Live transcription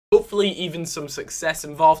hopefully even some success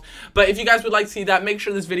involved. But if you guys would like to see that, make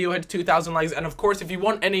sure this video hits 2,000 likes. And of course, if you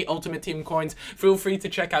want any Ultimate Team coins, feel free to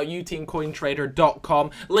check out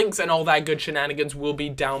uteamcointrader.com. Links and all that good shenanigans will be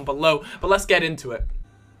down below. But let's get into it.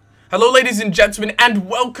 Hello ladies and gentlemen, and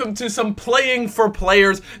welcome to some playing for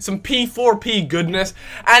players, some P4P goodness.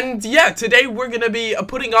 And yeah, today we're going to be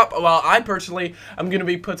putting up, well, I personally am going to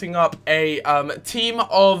be putting up a team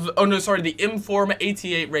of, the Inform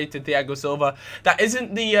 88 rated Thiago Silva. That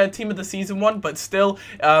isn't the team of the season one, but still,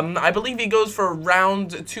 I believe he goes for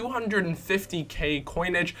around 250k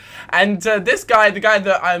coinage. And this guy, the guy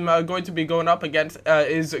that I'm going to be going up against,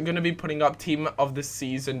 is going to be putting up team of the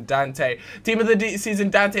season Dante. Team of the season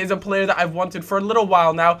Dante is a player that I've wanted for a little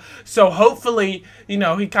while now, so hopefully, you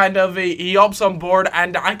know, he opts on board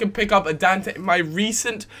and I can pick up a Dante. My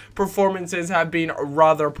recent performances have been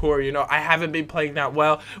rather poor, you know, I haven't been playing that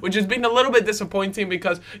well, which has been a little bit disappointing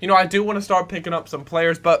because, you know, I do want to start picking up some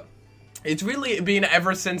players, but it's really been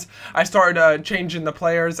ever since I started changing the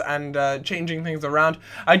players and changing things around.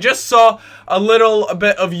 I just saw a little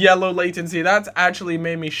bit of yellow latency. That's actually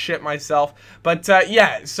made me shit myself. But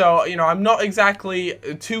yeah, so, you know, I'm not exactly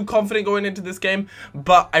too confident going into this game,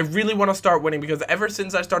 but I really want to start winning because ever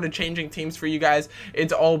since I started changing teams for you guys,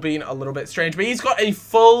 it's all been a little bit strange. But he's got a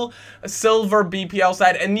full silver BPL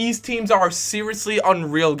side, and these teams are seriously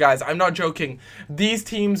unreal, guys. I'm not joking. These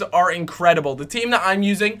teams are incredible. The team that I'm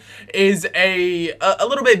using is a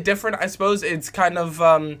little bit different, I suppose. It's kind of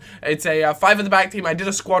it's a 5 at the back team. I did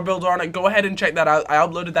a squad builder on it. Go ahead and check that out. I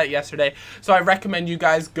uploaded that yesterday, so I recommend you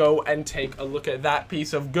guys go and take a look at that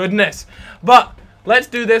piece of goodness. But let's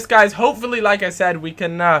do this, guys. Hopefully, like I said, we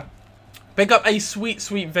can pick up a sweet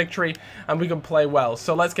victory and we can play well.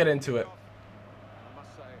 So let's get into it.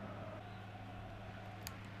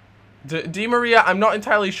 Di Maria, I'm not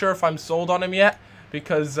entirely sure if I'm sold on him yet,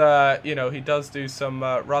 because, you know, he does do some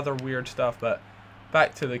rather weird stuff. But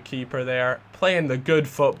back to the keeper there. Playing the good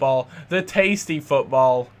football. The tasty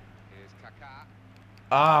football.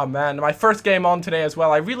 Ah, man. My first game on today as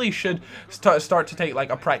well. I really should start to take, like,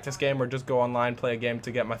 a practice game or just go online, play a game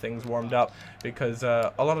to get my things warmed up. Because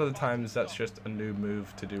a lot of the times that's just a new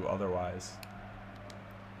move to do otherwise.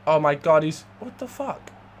 Oh, my God. He's... What the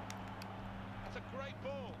fuck? That's a great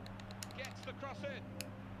ball. Gets the cross in.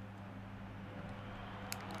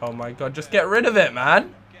 Oh my God, just get rid of it,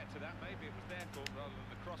 man.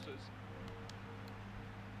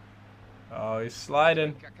 Oh, he's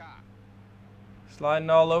sliding. Sliding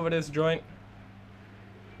all over this joint.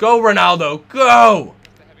 Go, Ronaldo, go!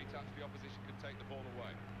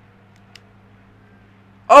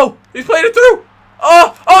 Oh, he's played it through.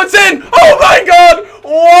 Oh, it's in. Oh my God,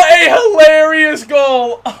 what a hilarious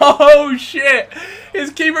goal. Oh shit.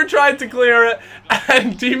 His keeper tried to clear it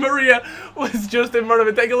and Di Maria was just in front of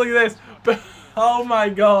it. Take a look at this. Oh my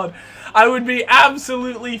God. I would be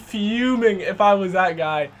absolutely fuming if I was that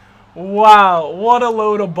guy. Wow, what a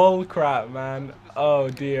load of bull crap, man. Oh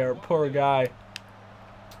dear, poor guy.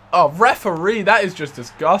 Oh, referee, that is just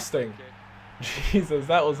disgusting. Jesus,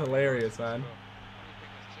 that was hilarious, man.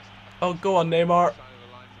 Oh, go on, Neymar.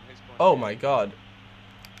 Oh my God.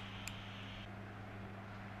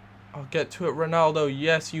 I'll get to it, Ronaldo.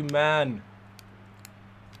 Yes, you man.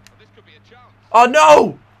 Oh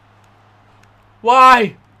no!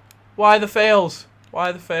 Why? Why the fails?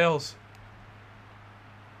 Why the fails?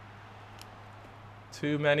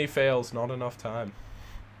 Too many fails, not enough time.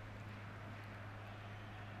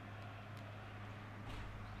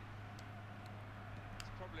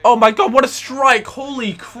 Oh my God, what a strike!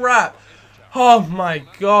 Holy crap! Oh my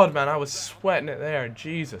God, man, I was sweating it there.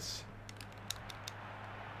 Jesus.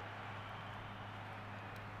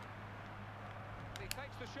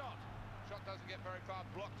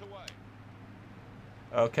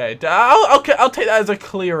 Okay, I'll take that as a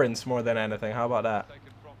clearance more than anything. How about that?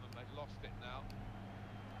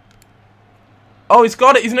 Oh, he's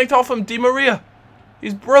got it. He's nicked off him. Di Maria.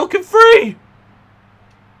 He's broken free.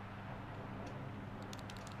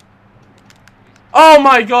 Oh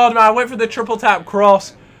my God, man! I went for the triple tap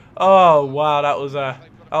cross. Oh wow, that was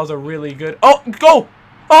a really good. Oh, go!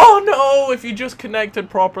 Oh no! If you just connected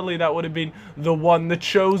properly, that would have been the one, the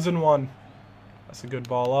chosen one. That's a good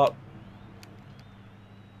ball up.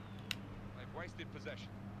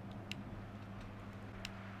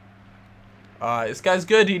 This guy's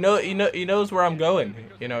good. He knows where I'm going.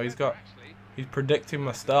 You know, he's predicting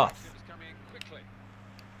my stuff.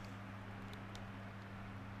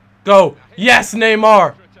 Go! Yes,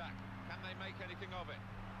 Neymar!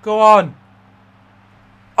 Go on!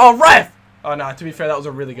 Oh, ref! Oh, no, to be fair, that was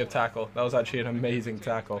a really good tackle. That was actually an amazing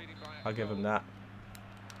tackle. I'll give him that.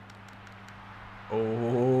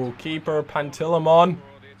 Oh, keeper Pantilimon.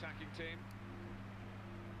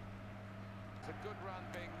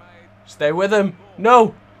 Stay with him.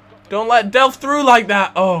 No. Don't let Delph through like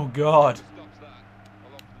that. Oh, God.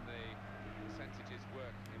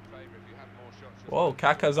 Whoa,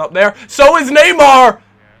 Kaka's up there. So is Neymar.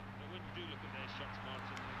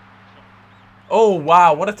 Oh,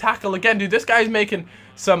 wow. What a tackle again. Dude, this guy's making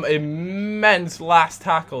some immense last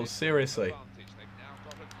tackles. Seriously.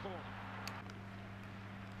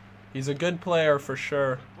 He's a good player for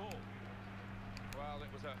sure.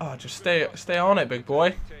 Oh, just stay on it, big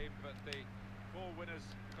boy.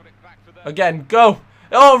 Again, go.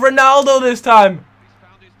 Oh, Ronaldo this time.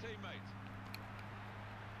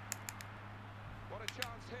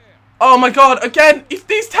 Oh my God, again,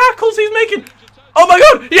 these tackles he's making. Oh my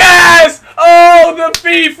God, yes! Oh, the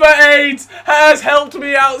FIFA 8 has helped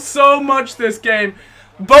me out so much this game.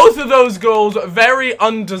 Both of those goals, very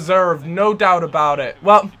undeserved, no doubt about it.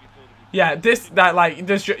 Well, yeah,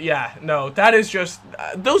 that is just,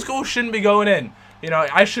 those goals shouldn't be going in. You know,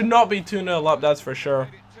 I should not be 2-0 up, that's for sure.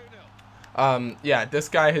 Yeah, this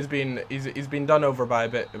guy has been, he's been done over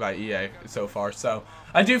by EA so far, so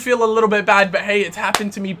I do feel a little bit bad, but hey, it's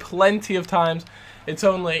happened to me plenty of times. It's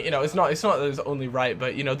only, you know, it's not that it's only right,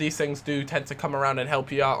 but you know, these things do tend to come around and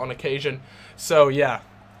help you out on occasion. So yeah,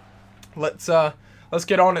 let's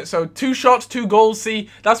get on it. So 2 shots, 2 goals. See,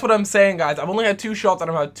 that's what I'm saying, guys. I've only had 2 shots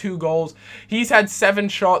and I've had 2 goals. He's had 7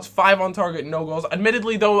 shots, 5 on target, no goals.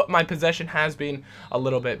 Admittedly, though, my possession has been a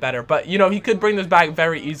little bit better. But, you know, he could bring this back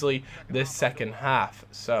very easily this second half.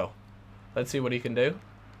 So, let's see what he can do.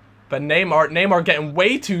 But Neymar getting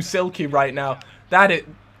way too silky right now. That is...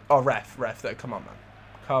 Oh, ref. Come on, man.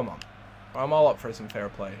 Come on. I'm all up for some fair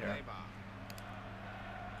play here.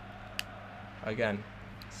 Again.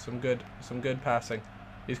 Some good passing.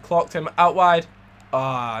 He's clocked him out wide.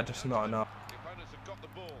 Ah, just not enough.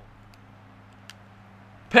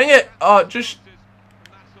 Ping it. Oh, just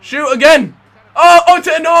shoot again.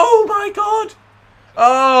 Oh my God.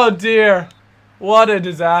 Oh dear. What a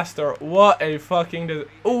disaster. What a fucking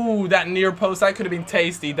disaster. Ooh, that near post. That could have been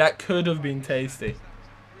tasty. That could have been tasty.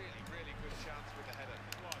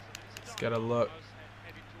 Let's get a look.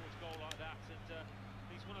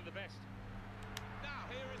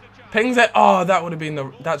 Pings it. Oh, that would have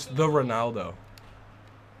been that's the Ronaldo.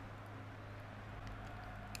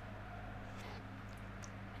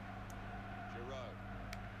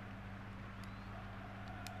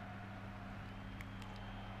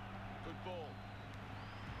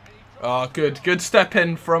 Oh, good step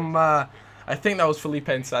in from I think that was Felipe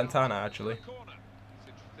and Santana actually.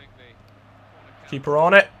 Keeper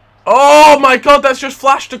on it. Oh my God, that's just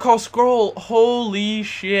flashed across scroll. Holy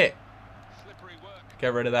shit.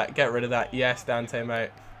 Get rid of that. Get rid of that. Yes, Dante, mate.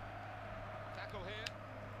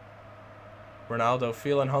 Ronaldo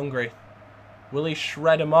feeling hungry. Will he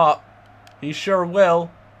shred him up? He sure will.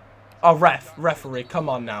 Oh, referee, come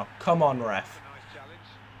on now. Come on, ref.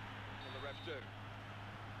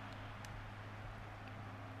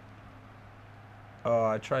 Oh,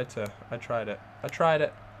 I tried it. Thiago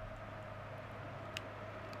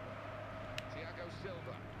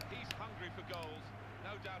Silva. He's hungry for goals.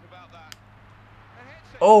 No doubt about that.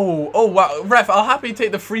 Oh, wow. Ref, I'll happily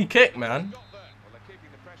take the free kick, man.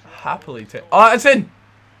 Happily take. Oh, it's in.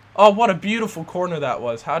 Oh, what a beautiful corner that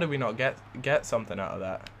was. How did we not get something out of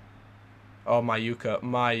that? Oh,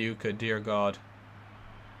 Mayuka, dear God.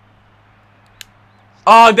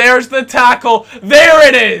 Oh, there's the tackle. There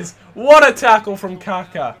it is. What a tackle from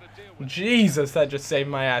Kaka. Jesus, that just saved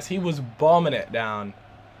my ass. He was bombing it down.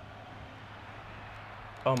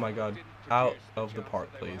 Oh my God. Out of the park,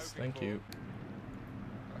 please. Thank you.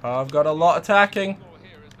 Oh, I've got a lot attacking.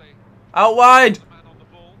 Out wide.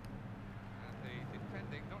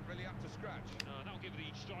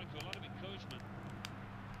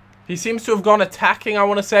 He seems to have gone attacking, I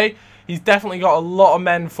want to say. He's definitely got a lot of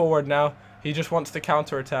men forward now. He just wants to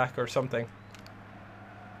counter-attack or something.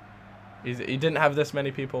 He didn't have this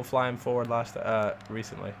many people flying forward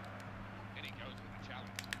recently.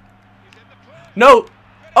 No!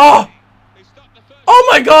 Oh! Oh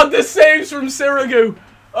my God, the saves from Sirigu!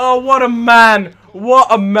 Oh, what a man!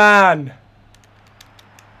 What a man!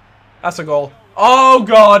 That's a goal. Oh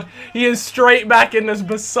God, he is straight back in this.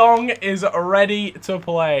 Basong is ready to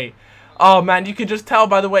play. Oh man, you could just tell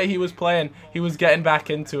by the way he was playing. He was getting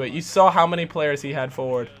back into it. You saw how many players he had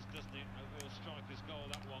forward.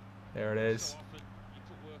 There it is.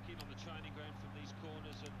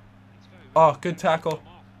 Oh, good tackle.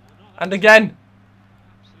 And again.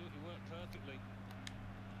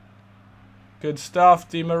 Good stuff,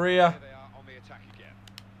 Di Maria.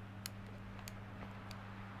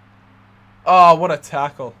 Oh, what a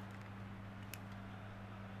tackle.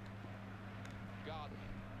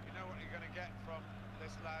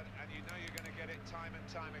 this lad, and you know you're going to get it time and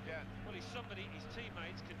time again. Well, he's somebody his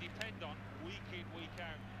teammates can depend on week in, week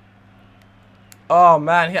out. Oh,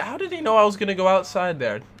 man. How did he know I was going to go outside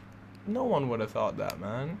there? No one would have thought that,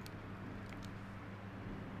 man.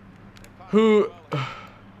 Who...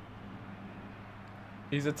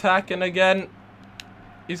 He's attacking again.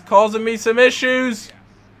 He's causing me some issues.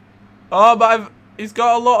 Oh, but he's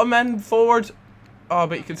got a lot of men forward. Oh,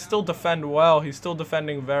 but he can still defend well. He's still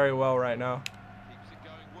defending very well right now.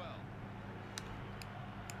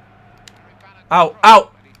 Ow,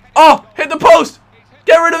 ow. Oh, hit the post.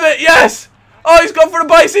 Get rid of it. Yes. Oh, he's gone for the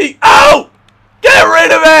bicey. Ow. Get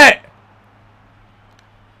rid of it.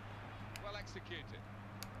 Well executed.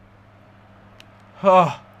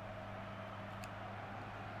 Oh.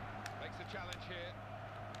 Makes a challenge here.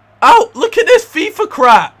 Ow, look at this FIFA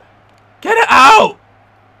crap. Get it out.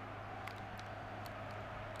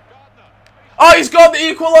 Oh, he's got the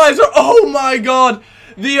equalizer. Oh, my God.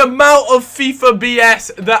 The amount of FIFA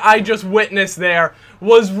BS that I just witnessed there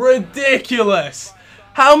was ridiculous.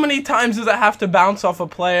 How many times does it have to bounce off a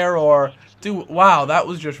player or do... Wow, that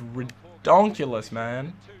was just ridiculous,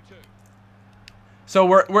 man.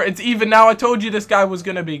 So it's even now. I told you this guy was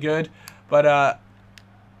going to be good, but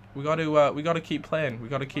we got to keep playing. We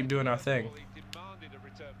got to keep doing our thing.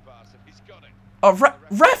 Oh,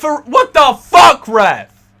 ref, what the fuck,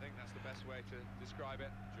 ref?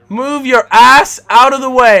 Move your ass out of the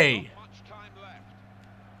way.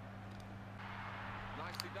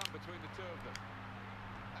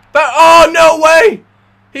 But oh, no way.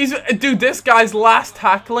 Dude, this guy's last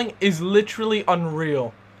tackling is literally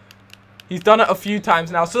unreal. He's done it a few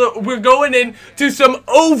times now. So we're going into some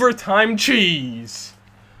overtime cheese.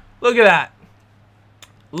 Look at that.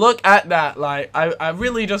 Look at that. Like, I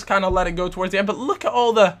really just kind of let it go towards the end. But look at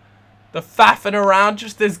all the faffing around.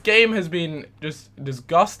 Just this game has been just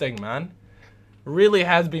disgusting, man. Really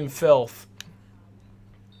has been filth.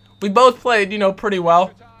 We both played, you know, pretty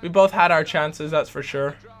well. We both had our chances, that's for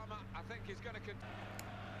sure.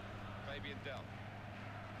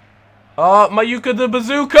 Oh, Mayuka the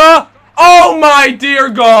Bazooka. Oh, my dear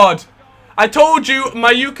God. I told you,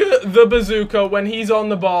 Mayuka the Bazooka, when he's on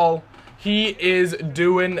the ball, he is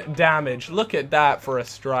doing damage. Look at that for a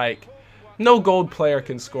strike. No gold player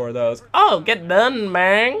can score those. Oh, get done,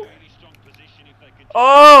 man.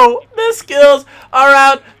 Oh, the skills are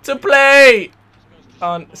out to play.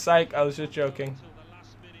 On psych, I was just joking.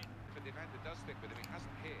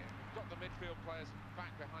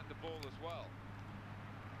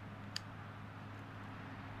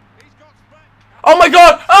 Oh my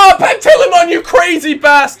God! Oh, Pantilimon, you crazy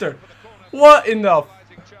bastard! What in the...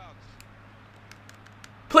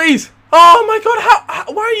 Please! Oh my God!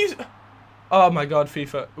 How? Why are you? Oh my God,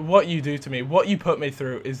 FIFA! What you do to me, what you put me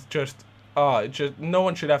through, is just... Oh, just no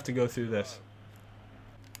one should have to go through this.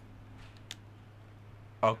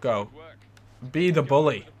 Oh, go. Be the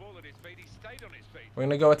bully. We're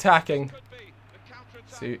gonna go attacking.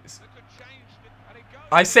 See.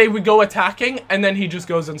 I say we go attacking, and then he just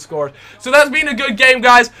goes and scores. So that's been a good game,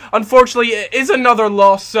 guys. Unfortunately, it is another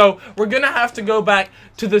loss, so we're going to have to go back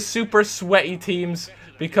to the super sweaty teams,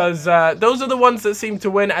 because those are the ones that seem to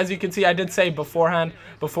win. As you can see, I did say beforehand,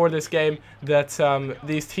 before this game, that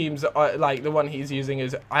these teams, like the one he's using,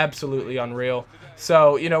 is absolutely unreal.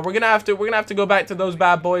 So, you know, we're gonna have to go back to those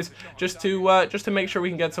bad boys just to make sure we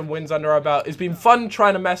can get some wins under our belt. It's been fun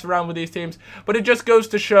trying to mess around with these teams, but it just goes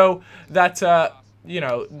to show that you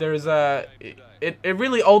know, there's it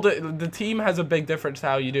really all the team has a big difference to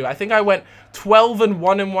how you do. I think I went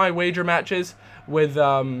 12-1 in my wager matches with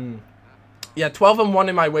yeah, 12-1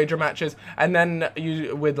 in my wager matches, and then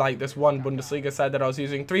you with like this one Bundesliga side that I was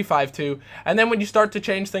using 3-5-2, and then when you start to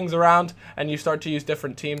change things around and you start to use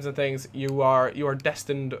different teams and things, you are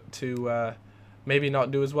destined to maybe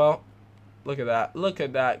not do as well. Look at that. Look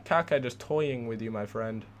at that. Kaka just toying with you, my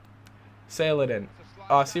friend. Sail it in.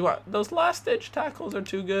 Oh, see what? Those last-ditch tackles are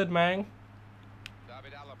too good, man.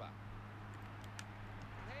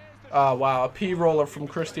 Oh, wow. A P-roller from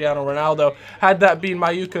Cristiano Ronaldo. Had that been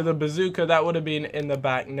Mayuka the Bazooka, that would have been in the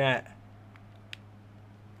back net.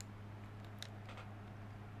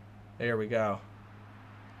 There we go.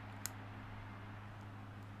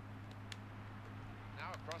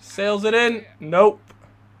 Sails it in. Nope.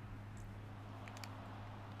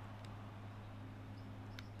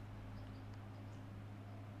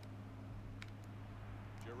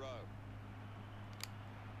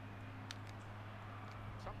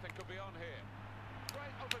 Something could be on here. Great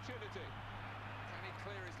opportunity. Can he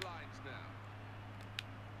clear his lines now?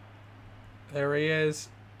 There he is.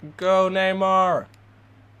 Go, Neymar.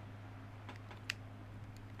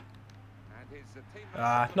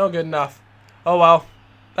 Ah, no good enough. Oh well.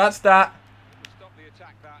 That's that. Stop the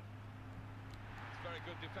attack that. It's very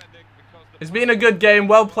good defending because the It's been a good game.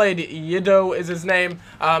 Well played. Yido is his name.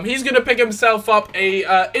 He's going to pick himself up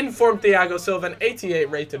a informed Thiago Silva, an 88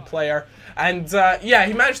 rated player. And yeah,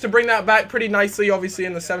 he managed to bring that back pretty nicely. Obviously,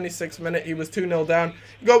 in the 76th minute, he was 2-0 down.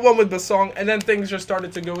 He got one with Basong, and then things just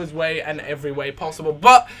started to go his way and every way possible.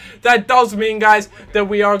 But that does mean, guys, that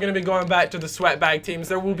we are going to be going back to the sweatbag teams.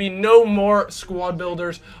 There will be no more squad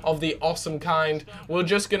builders of the awesome kind. We're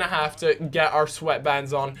just going to have to get our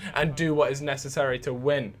sweatbands on and do what is necessary to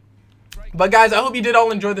win. But guys, I hope you did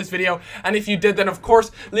all enjoy this video, and if you did, then of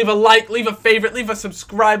course, leave a like, leave a favorite, leave a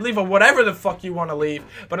subscribe, leave a whatever the fuck you want to leave.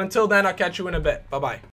 But until then, I'll catch you in a bit. Bye-bye.